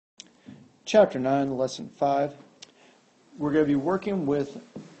Chapter 9, Lesson 5. We're going to be working with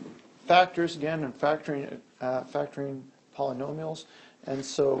factors again and factoring polynomials. And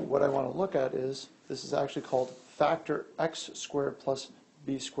so what I want to look at is, this is actually called factor x squared plus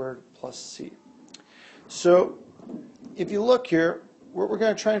b squared plus c. So if you look here, what we're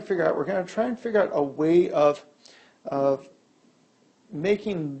going to try and figure out, a way of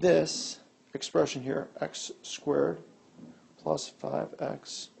making this expression here, x squared plus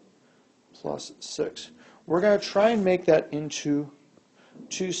 5x plus 6. We're going to try and make that into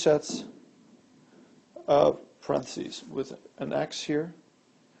two sets of parentheses with an x here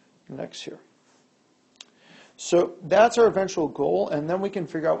and an x here. So that's our eventual goal, and then we can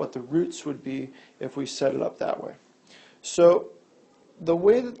figure out what the roots would be if we set it up that way. So the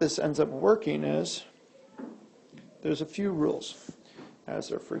way that this ends up working is there's a few rules, as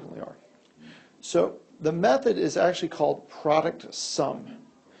there frequently are. So the method is actually called product sum,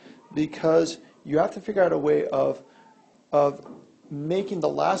 because you have to figure out a way of making the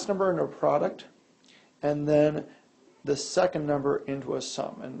last number into a product and then the second number into a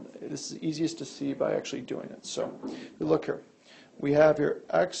sum. And this is easiest to see by actually doing it. So if you look here, we have here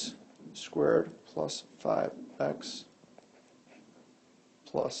x squared plus 5x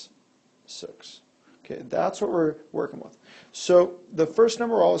plus 6. Okay, that's what we're working with. So the first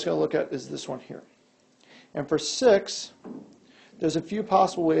number we're always going to look at is this one here. And for 6, there's a few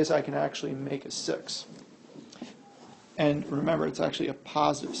possible ways I can actually make a 6. And remember, it's actually a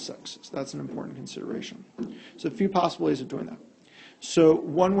positive 6, so that's an important consideration. So a few possible ways of doing that. So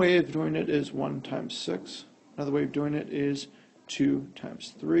one way of doing it is 1 times 6. Another way of doing it is 2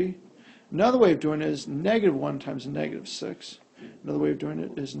 times 3. Another way of doing it is negative 1 times negative 6. Another way of doing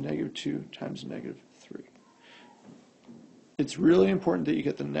it is negative 2 times negative 3. It's really important that you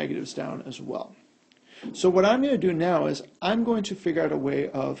get the negatives down as well. So what I'm going to do now is I'm going to figure out a way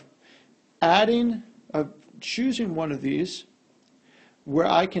of choosing one of these where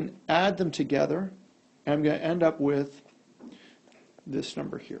I can add them together, and I'm going to end up with this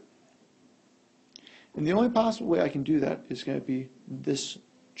number here. And the only possible way I can do that is going to be this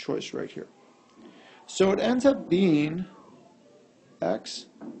choice right here. So it ends up being x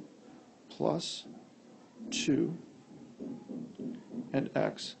plus 2 and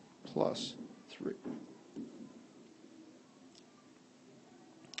x plus 3.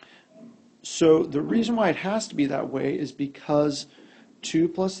 So the reason why it has to be that way is because 2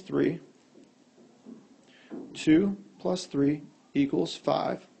 plus 3 equals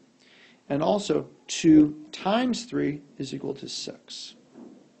 5, and also 2 times 3 is equal to 6.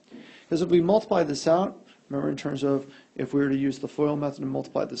 Because if we multiply this out, remember in terms of if we were to use the FOIL method and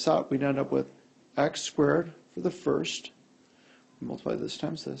multiply this out, we'd end up with x squared for the first. We multiply this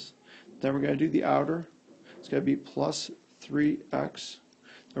times this. Then we're going to do the outer. It's going to be plus 3x.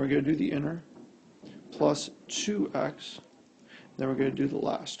 Then we're going to do the inner, plus 2x. Then we're going to do the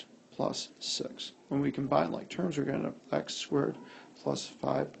last, plus 6. When we combine like terms, we're going to end up x squared plus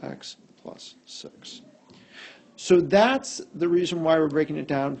 5x plus 6. So that's the reason why we're breaking it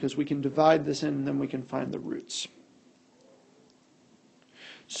down, because we can divide this in and then we can find the roots.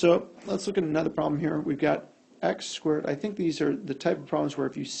 So let's look at another problem here. We've got x squared. I think these are the type of problems where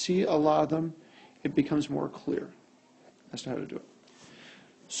if you see a lot of them, it becomes more clear as to how to do it.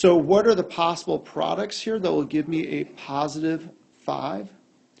 So what are the possible products here that will give me a positive 5?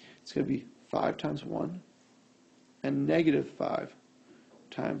 It's going to be 5 times 1 and negative 5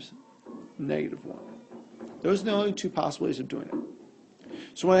 times negative 1. Those are the only two possible ways of doing it.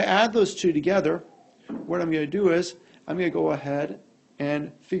 So when I add those two together, what I'm going to do is I'm going to go ahead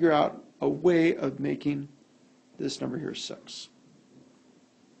and figure out a way of making this number here 6.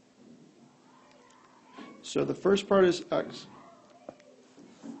 So the first part is x.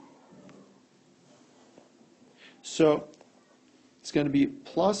 So it's going to be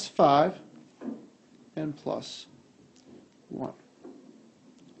plus 5 and plus 1.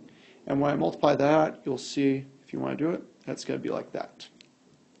 And when I multiply that out, you'll see, if you want to do it, that's going to be like that.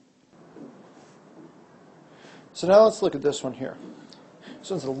 So now let's look at this one here.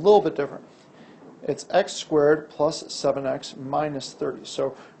 This one's a little bit different. It's x squared plus 7x minus 30.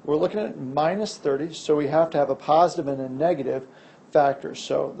 So we're looking at minus 30, so we have to have a positive and a negative factor.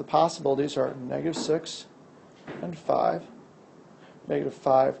 So the possibilities are negative 6 and 5, negative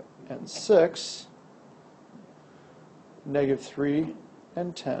 5 and 6, negative 3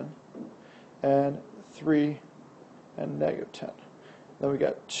 and 10, and 3 and negative 10. Then we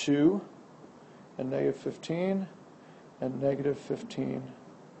got 2 and negative 15, and negative 15,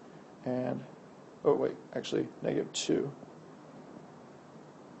 and, oh wait, actually negative 2,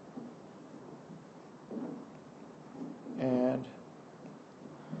 and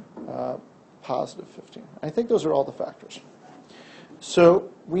positive 15. I think those are all the factors.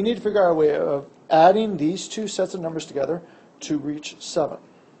 So we need to figure out a way of adding these two sets of numbers together to reach 7.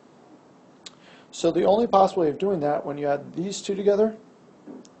 So the only possible way of doing that, when you add these two together,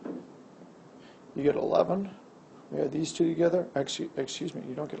 you get 11. When you add these two together, excuse me,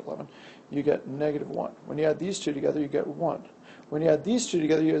 you don't get 11. You get negative 1. When you add these two together, you get 1. When you add these two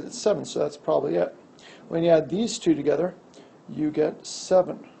together, you get 7, so that's probably it. When you add these two together, you get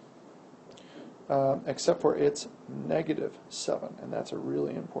 7, except for it's negative 7, and that's a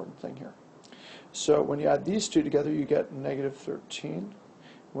really important thing here. So when you add these two together, you get negative 13.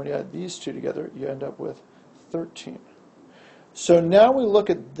 When you add these two together, you end up with 13. So now we look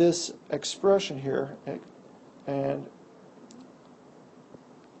at this expression here, and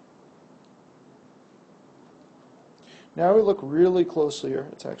now we look really closely here.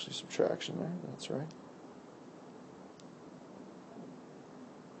 It's actually subtraction there, that's right.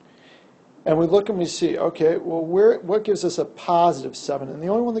 And we look and we see, okay, well, what gives us a positive 7? And the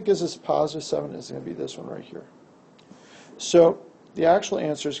only one that gives us a positive 7 is going to be this one right here. So the actual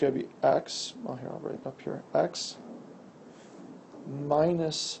answer is going to be x, well, here, I'll write it up here, x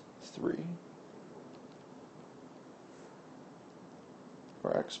minus 3,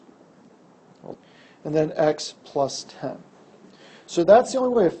 or x, and then x plus 10. So that's the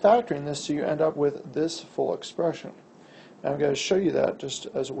only way of factoring this, so you end up with this full expression. And I'm going to show you that just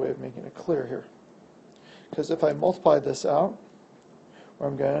as a way of making it clear here. Because if I multiply this out, where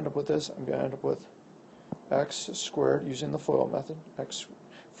I'm going to end up with this, I'm going to end up with x squared using the FOIL method, x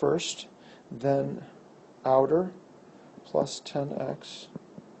first, then outer plus 10x,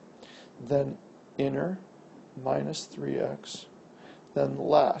 then inner minus 3x, then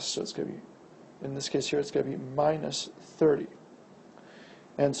last, so it's going to be, in this case here, it's going to be minus 30.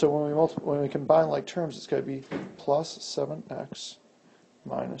 And so when we combine like terms, it's going to be plus 7x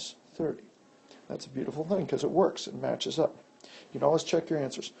minus 30. That's a beautiful thing because it works. It matches up. You can always check your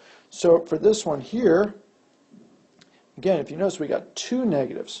answers. So for this one here, again, if you notice, we got two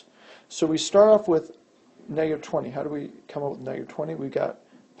negatives. So we start off with negative 20. How do we come up with negative 20? We got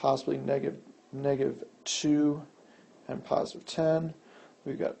possibly negative 2 and positive 10.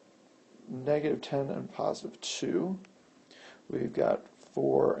 We've got negative 10 and positive 2. We've got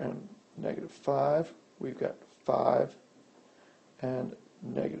 4 and negative 5. We've got 5 and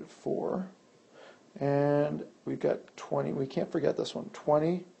negative 4. And we've got 20. We can't forget this one.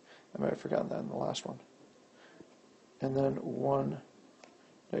 20. I might have forgotten that in the last one. And then 1,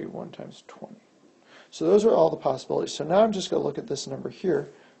 negative 1 times 20. So those are all the possibilities. So now I'm just going to look at this number here,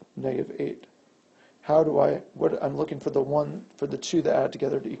 negative 8. How do I'm looking for the two that add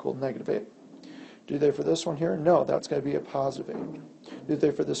together to equal negative 8. Do they for this one here? No, that's going to be a positive 8. Do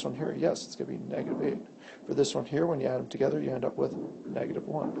they for this one here? Yes, it's going to be negative 8. For this one here, when you add them together, you end up with negative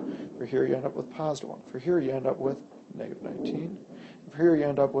 1. For here, you end up with positive 1. For here, you end up with negative 19. For here, you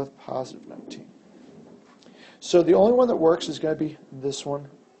end up with positive 19. So the only one that works is going to be this one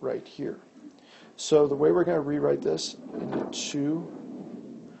right here. So the way we're going to rewrite this into two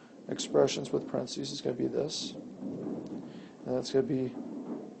expressions with parentheses is going to be this. And that's going to be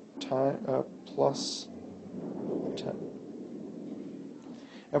plus 10.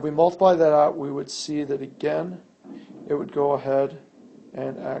 If we multiply that out, we would see that again, it would go ahead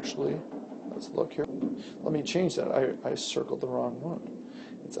and actually, let's look here. Let me change that. I circled the wrong one.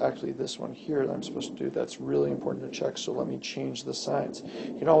 It's actually this one here that I'm supposed to do. That's really important to check, so let me change the signs.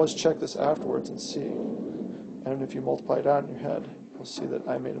 You can always check this afterwards and see. And if you multiply it out in your head, you'll see that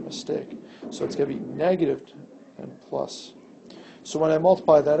I made a mistake. So it's going to be negative and plus. So when I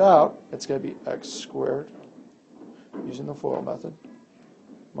multiply that out, it's going to be x squared, using the FOIL method,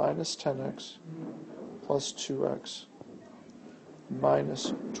 minus 10x plus 2x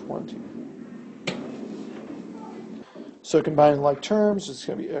minus 20. So combining like terms, it's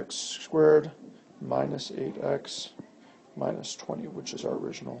going to be x squared minus 8x minus 20, which is our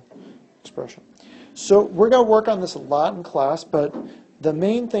original expression. So we're going to work on this a lot in class, but the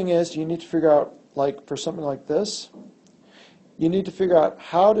main thing is you need to figure out, like for something like this, you need to figure out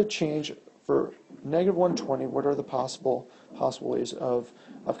how to change for negative 120. What are the possible ways of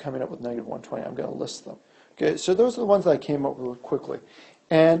coming up with negative 120? I'm going to list them. Okay, so those are the ones that I came up with quickly.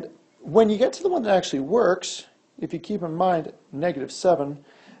 And when you get to the one that actually works, if you keep in mind negative 7,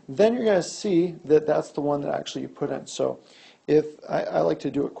 then you're going to see that that's the one that actually you put in. So if I like to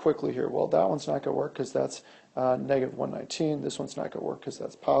do it quickly here, well, that one's not going to work because that's negative 119. This one's not going to work because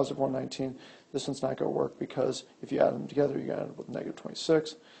that's positive 119. This one's not going to work because if you add them together, you're going to end up with negative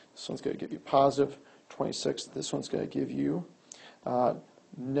 26. This one's going to give you positive 26. This one's going to give you it's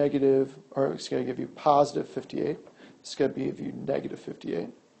going to give you positive 58. It's going to give you negative 58.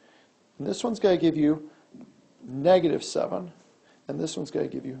 And this one's going to give you -7, and this one's going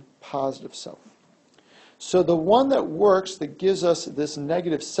to give you +7. So the one that works, that gives us this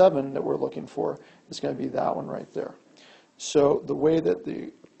 -7 that we're looking for, is going to be that one right there. So the way that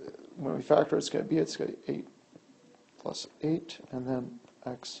when we factor it's going to be 8 plus 8, and then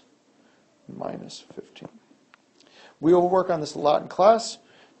x minus 15. We will work on this a lot in class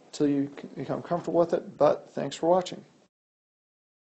until you become comfortable with it, but thanks for watching.